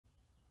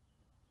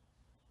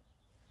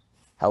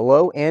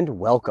Hello and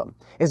welcome.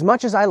 As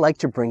much as I like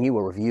to bring you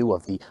a review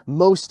of the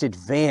most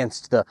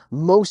advanced, the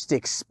most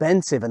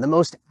expensive, and the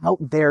most out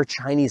there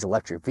Chinese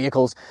electric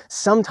vehicles,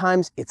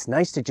 sometimes it's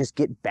nice to just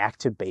get back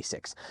to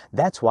basics.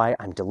 That's why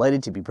I'm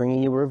delighted to be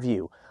bringing you a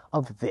review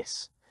of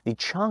this, the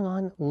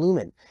Changan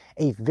Lumin,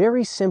 a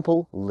very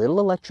simple little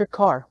electric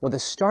car with a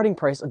starting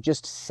price of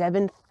just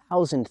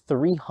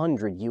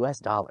 $7,300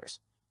 US.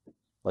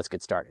 Let's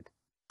get started.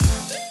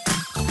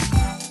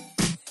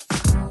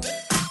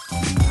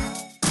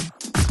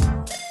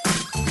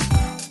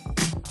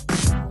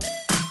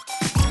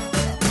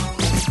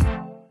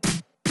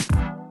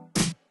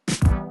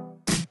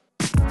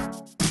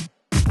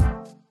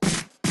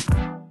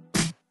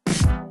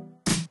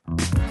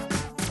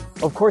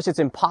 Of course, it's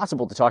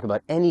impossible to talk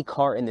about any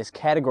car in this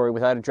category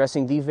without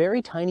addressing the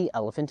very tiny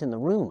elephant in the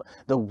room,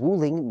 the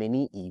Wuling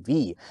Mini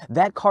EV.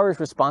 That car is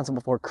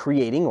responsible for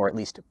creating, or at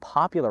least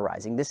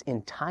popularizing, this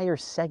entire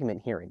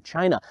segment here in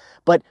China.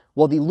 But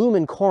while the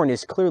Lumin Corn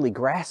is clearly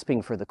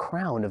grasping for the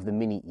crown of the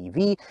Mini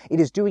EV,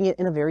 it is doing it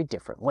in a very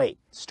different way,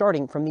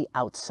 starting from the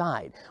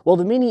outside. While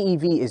the Mini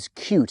EV is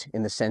cute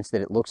in the sense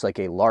that it looks like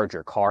a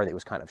larger car that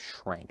was kind of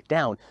shrank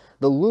down,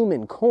 the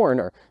Lumin Corn,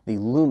 or the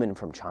Lumin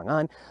from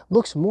Chang'an,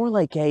 looks more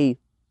like a,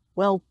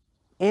 well,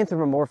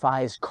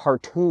 anthropomorphized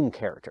cartoon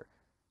character.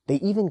 They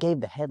even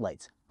gave the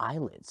headlights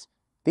eyelids.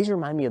 These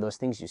remind me of those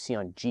things you see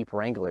on Jeep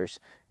Wranglers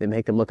that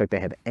make them look like they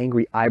have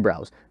angry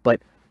eyebrows,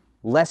 but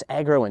less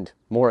aggro and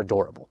more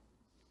adorable.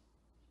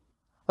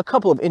 A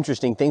couple of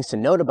interesting things to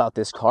note about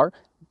this car.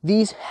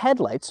 These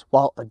headlights,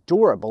 while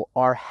adorable,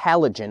 are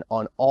halogen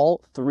on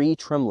all three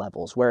trim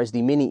levels, whereas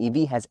the Mini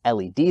EV has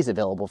LEDs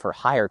available for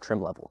higher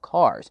trim level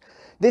cars.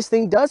 This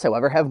thing does,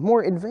 however, have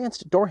more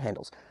advanced door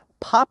handles,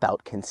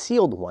 pop-out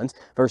concealed ones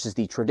versus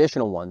the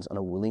traditional ones on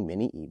a Wuling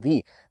Mini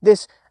EV.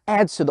 This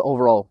adds to the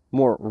overall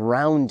more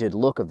rounded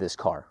look of this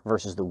car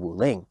versus the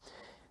Wuling.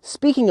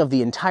 Speaking of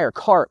the entire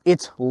car,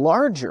 it's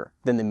larger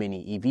than the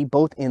Mini EV,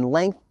 both in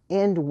length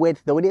and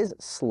width, though it is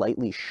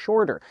slightly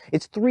shorter.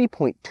 It's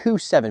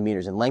 3.27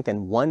 meters in length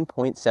and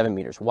 1.7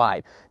 meters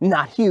wide.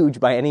 Not huge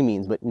by any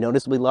means, but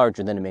noticeably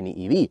larger than a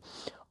Mini EV.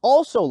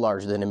 Also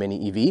larger than a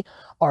Mini EV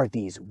are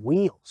these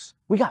wheels.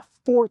 We got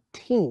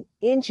 14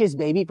 inches,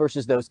 baby,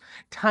 versus those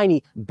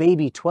tiny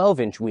baby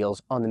 12-inch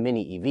wheels on the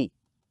Mini EV.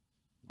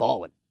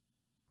 Ballin'.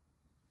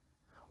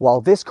 While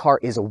this car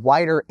is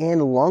wider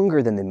and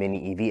longer than the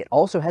Mini EV, it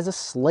also has a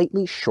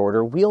slightly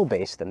shorter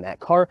wheelbase than that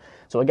car,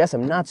 so I guess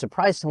I'm not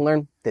surprised to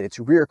learn that its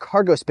rear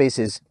cargo space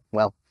is,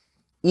 well,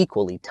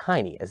 equally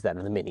tiny as that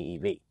of the Mini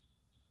EV.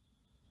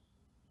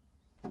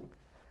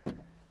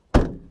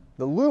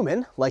 The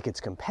Lumin, like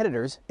its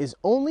competitors, is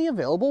only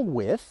available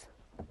with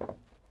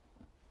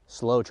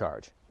slow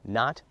charge,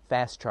 not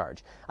fast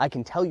charge. I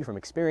can tell you from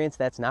experience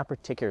that's not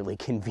particularly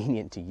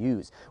convenient to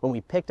use. When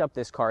we picked up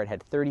this car, it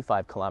had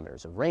 35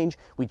 kilometers of range.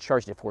 We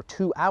charged it for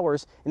 2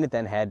 hours, and it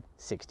then had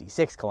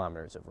 66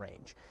 kilometers of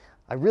range.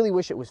 I really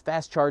wish it was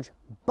fast charge,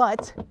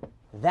 but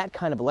that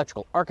kind of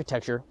electrical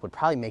architecture would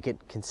probably make it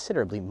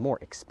considerably more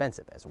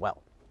expensive as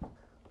well.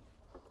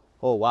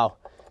 Oh, wow.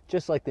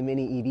 Just like the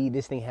Mini EV,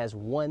 this thing has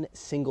one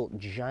single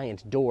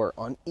giant door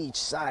on each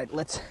side.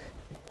 Let's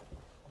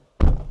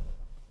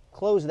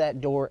close that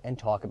door and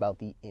talk about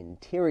the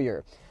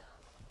interior.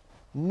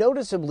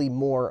 Noticeably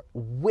more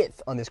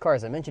width on this car.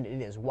 As I mentioned,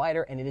 it is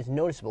wider and it is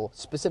noticeable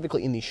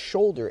specifically in the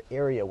shoulder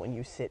area when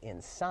you sit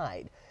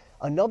inside.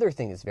 Another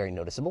thing that's very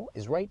noticeable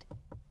is right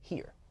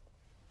here.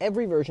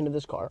 Every version of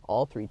this car,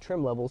 all three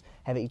trim levels,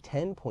 have a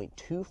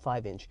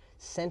 10.25-inch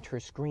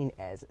center screen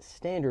as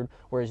standard,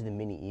 whereas the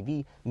Mini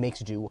EV makes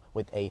do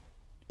with a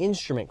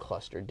instrument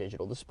cluster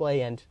digital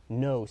display and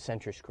no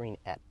center screen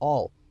at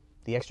all.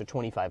 The extra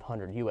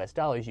 $2,500 US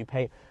you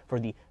pay for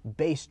the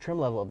base trim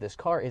level of this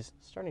car is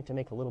starting to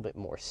make a little bit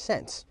more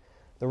sense.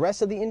 The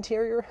rest of the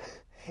interior,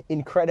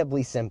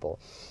 incredibly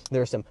simple.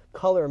 There are some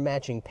color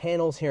matching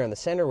panels here in the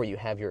center where you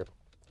have your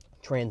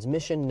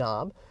transmission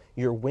knob,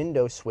 your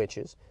window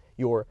switches,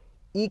 your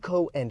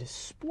eco and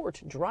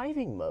sport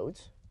driving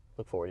modes.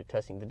 Look forward to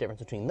testing the difference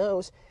between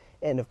those.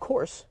 And of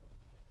course,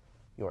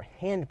 your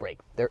handbrake.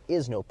 There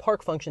is no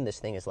park function. This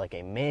thing is like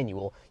a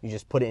manual. You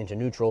just put it into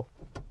neutral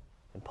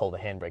and pull the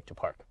handbrake to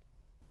park.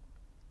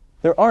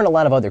 There aren't a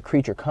lot of other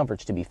creature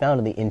comforts to be found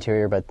in the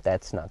interior, but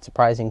that's not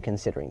surprising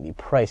considering the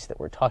price that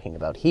we're talking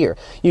about here.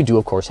 You do,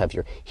 of course, have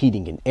your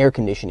heating and air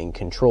conditioning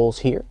controls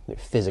here, they're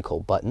physical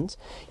buttons.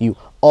 You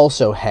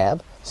also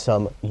have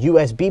some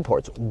USB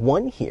ports,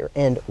 one here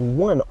and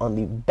one on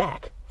the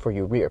back for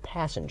your rear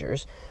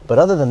passengers. But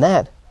other than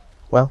that,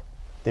 well,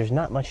 there's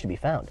not much to be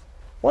found.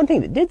 One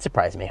thing that did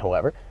surprise me,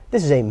 however,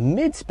 this is a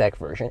mid-spec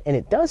version, and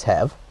it does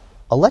have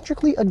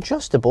electrically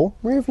adjustable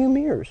rear-view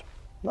mirrors.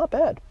 Not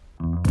bad.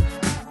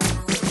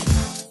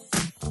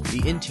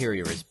 The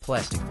interior is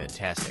plastic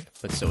fantastic,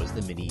 but so is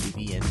the Mini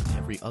EV and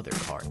every other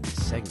car in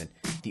this segment.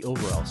 The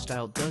overall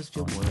style does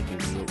feel more like a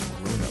real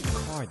grown-up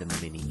car than the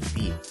Mini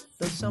EV,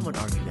 though some would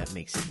argue that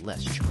makes it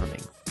less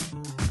charming.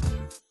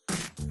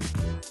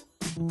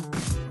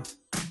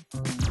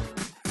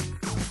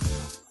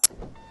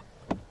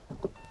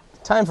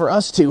 Time for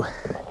us to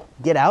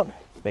get out,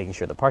 making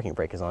sure the parking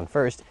brake is on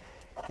first,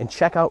 and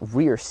check out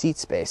rear seat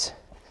space.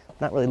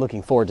 Not really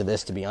looking forward to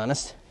this, to be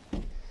honest.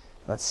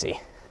 Let's see.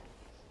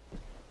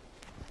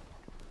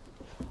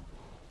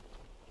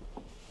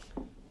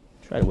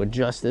 Try to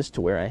adjust this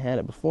to where I had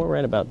it before,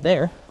 right about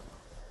there.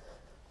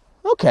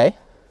 Okay.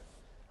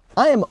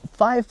 I am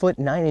 5 foot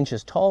 9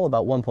 inches tall,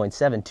 about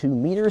 1.72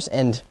 meters,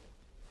 and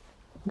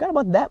I've got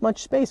about that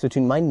much space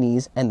between my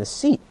knees and the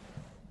seat.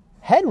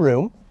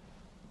 Headroom,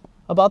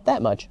 about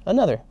that much.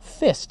 Another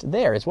fist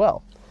there as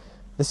well.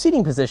 The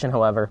seating position,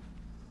 however,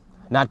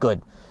 not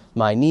good.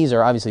 My knees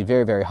are obviously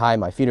very, very high.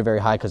 My feet are very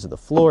high because of the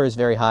floor is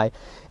very high.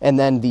 And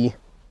then the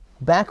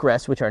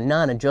backrests, which are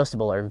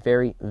non-adjustable, are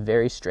very,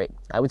 very straight.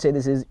 I would say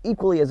this is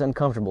equally as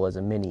uncomfortable as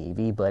a mini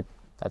EV, but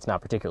that's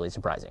not particularly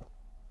surprising.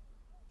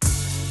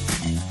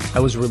 I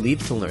was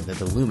relieved to learn that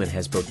the Lumin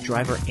has both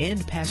driver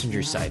and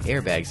passenger side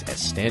airbags as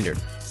standard,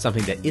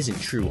 something that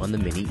isn't true on the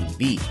Mini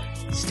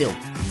EV. Still,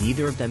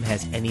 neither of them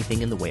has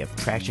anything in the way of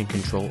traction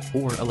control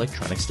or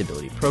electronic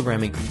stability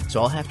programming,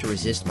 so I'll have to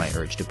resist my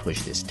urge to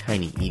push this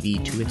tiny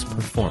EV to its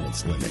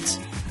performance limits.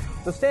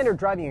 The standard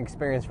driving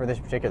experience for this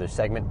particular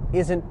segment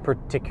isn't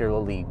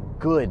particularly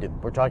good.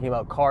 We're talking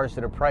about cars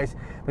that are priced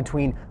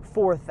between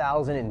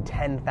 $4,000 and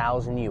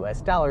 $10,000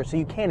 US, so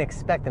you can't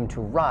expect them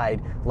to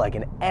ride like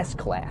an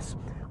S-Class.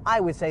 I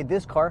would say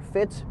this car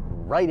fits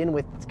right in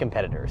with its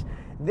competitors.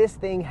 This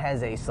thing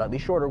has a slightly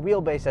shorter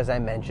wheelbase, as I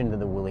mentioned, than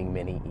the Wuling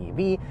Mini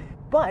EV,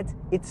 but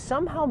it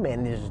somehow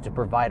manages to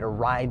provide a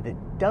ride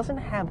that doesn't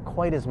have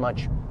quite as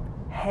much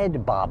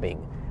head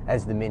bobbing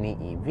as the Mini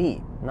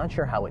EV. I'm not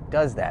sure how it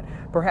does that.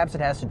 Perhaps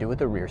it has to do with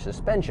the rear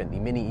suspension. The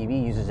Mini EV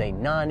uses a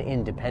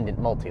non-independent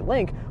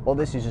multi-link, while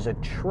this uses a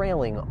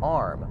trailing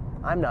arm.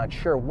 I'm not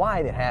sure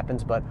why that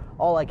happens, but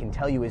all I can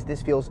tell you is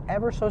this feels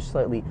ever so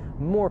slightly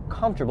more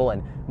comfortable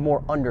and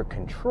more under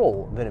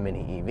control than a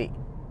Mini EV.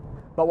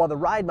 But while the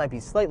ride might be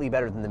slightly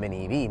better than the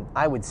Mini EV,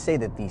 I would say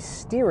that the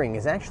steering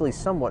is actually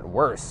somewhat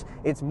worse.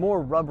 It's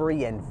more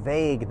rubbery and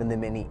vague than the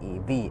Mini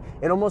EV.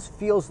 It almost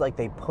feels like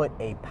they put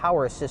a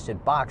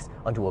power-assisted box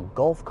onto a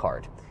golf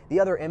cart. The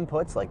other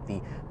inputs, like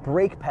the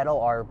brake pedal,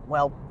 are,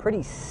 well,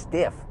 pretty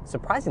stiff.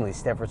 Surprisingly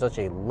stiff for such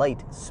a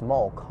light,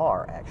 small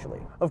car,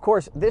 actually. Of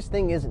course, this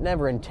thing is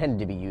never intended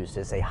to be used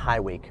as a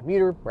highway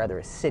commuter, rather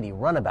a city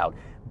runabout.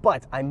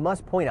 But I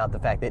must point out the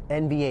fact that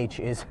NVH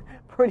is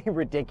pretty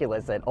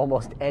ridiculous at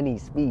almost any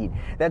speed.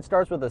 That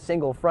starts with a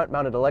single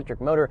front-mounted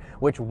electric motor,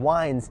 which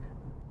whines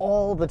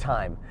all the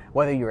time,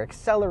 whether you're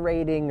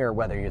accelerating or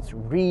whether it's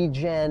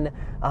regen.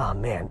 Oh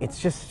man, it's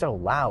just so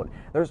loud.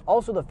 There's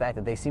also the fact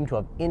that they seem to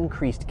have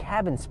increased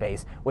cabin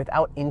space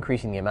without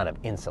increasing the amount of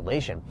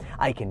insulation.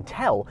 I can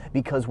tell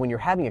because when you're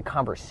having a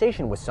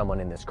conversation with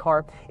someone in this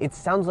car, it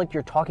sounds like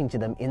you're talking to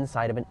them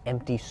inside of an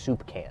empty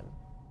soup can.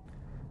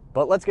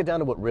 But let's get down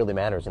to what really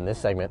matters in this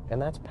segment,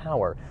 and that's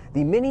power.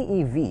 The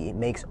Mini EV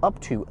makes up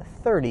to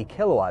 30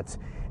 kilowatts.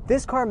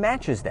 This car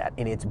matches that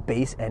in its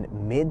base and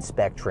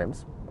mid-spec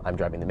trims. I'm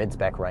driving the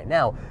mid-spec right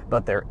now,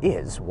 but there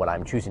is what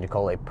I'm choosing to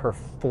call a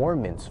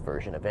performance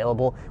version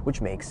available,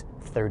 which makes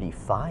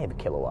 35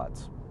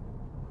 kilowatts.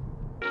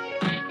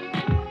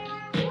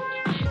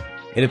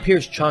 It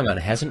appears Changan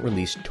hasn't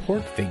released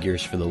torque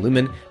figures for the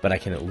Lumin, but I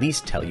can at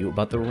least tell you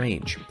about the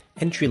range.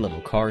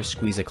 Entry-level cars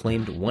squeeze a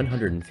claimed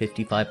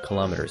 155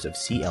 kilometers of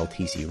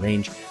CLTC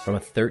range from a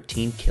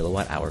 13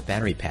 kilowatt-hour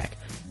battery pack.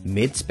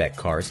 Mid-spec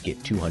cars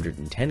get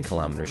 210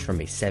 kilometers from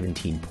a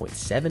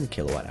 17.7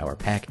 kilowatt-hour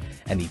pack,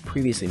 and the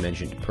previously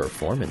mentioned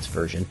performance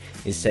version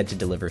is said to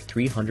deliver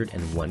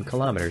 301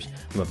 kilometers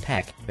from a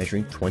pack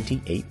measuring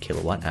 28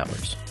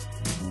 kilowatt-hours.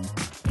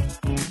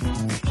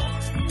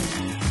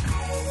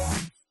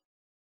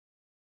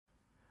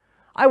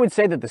 I would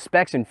say that the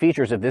specs and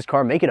features of this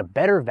car make it a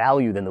better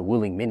value than the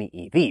Wuling Mini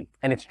EV,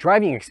 and its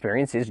driving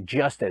experience is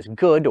just as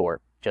good, or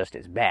just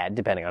as bad,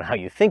 depending on how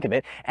you think of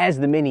it, as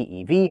the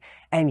Mini EV,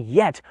 and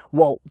yet,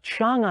 while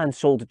Changan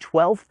sold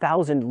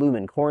 12,000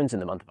 Lumin Corns in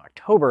the month of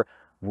October,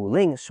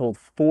 Wuling sold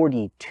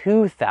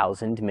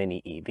 42,000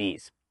 Mini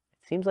EVs. It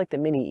seems like the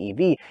Mini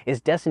EV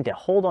is destined to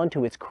hold on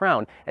to its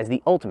crown as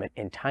the ultimate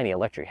in tiny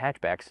electric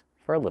hatchbacks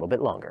for a little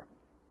bit longer.